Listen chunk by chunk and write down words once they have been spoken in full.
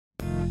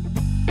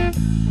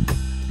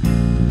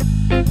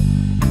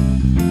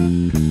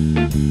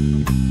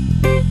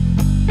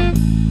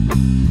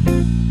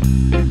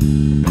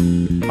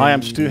Hi,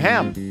 I'm Stu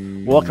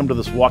Hamm. Welcome to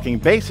this walking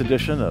bass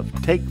edition of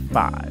Take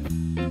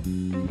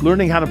 5.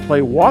 Learning how to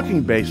play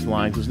walking bass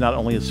lines is not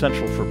only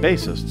essential for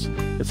bassists,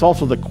 it's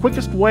also the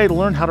quickest way to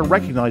learn how to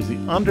recognize the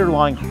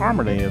underlying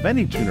harmony of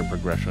any tuner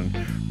progression,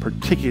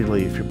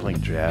 particularly if you're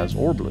playing jazz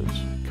or blues.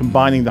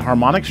 Combining the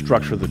harmonic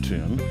structure of the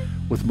tune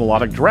with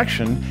melodic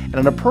direction and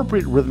an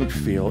appropriate rhythmic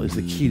feel is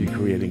the key to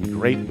creating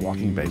great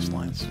walking bass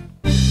lines.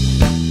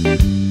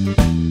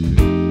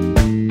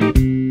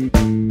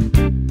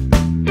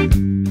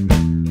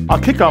 I'll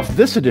kick off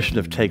this edition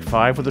of Take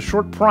 5 with a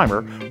short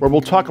primer where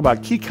we'll talk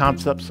about key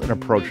concepts and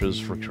approaches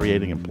for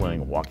creating and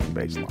playing walking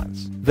bass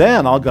lines.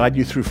 Then I'll guide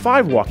you through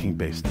 5 walking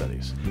bass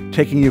studies,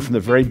 taking you from the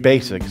very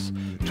basics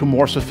to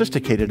more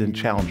sophisticated and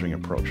challenging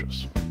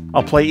approaches.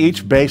 I'll play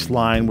each bass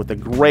line with a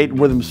great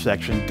rhythm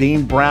section,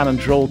 Dean Brown and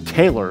Joel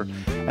Taylor,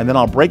 and then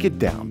I'll break it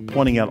down,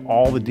 pointing out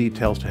all the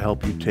details to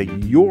help you take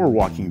your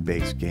walking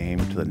bass game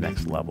to the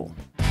next level.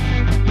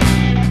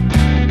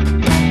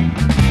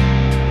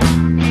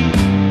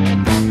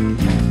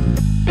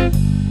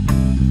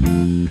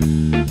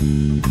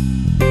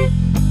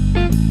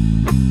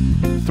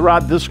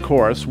 Throughout this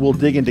course, we'll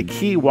dig into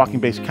key walking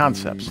bass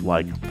concepts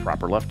like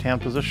proper left-hand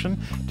position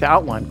to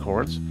outline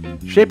chords,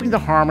 shaping the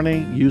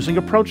harmony, using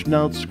approach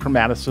notes,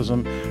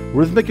 chromaticism,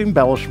 rhythmic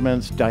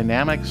embellishments,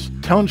 dynamics,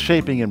 tone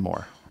shaping, and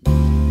more.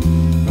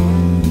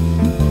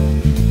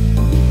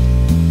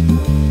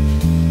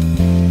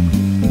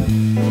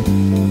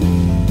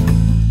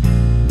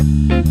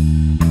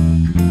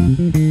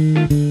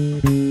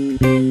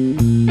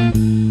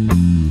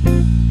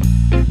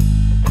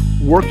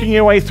 Working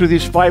your way through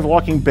these 5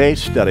 walking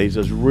bass studies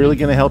is really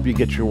going to help you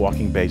get your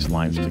walking bass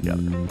lines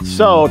together.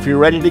 So if you're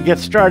ready to get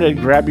started,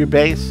 grab your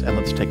bass and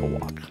let's take a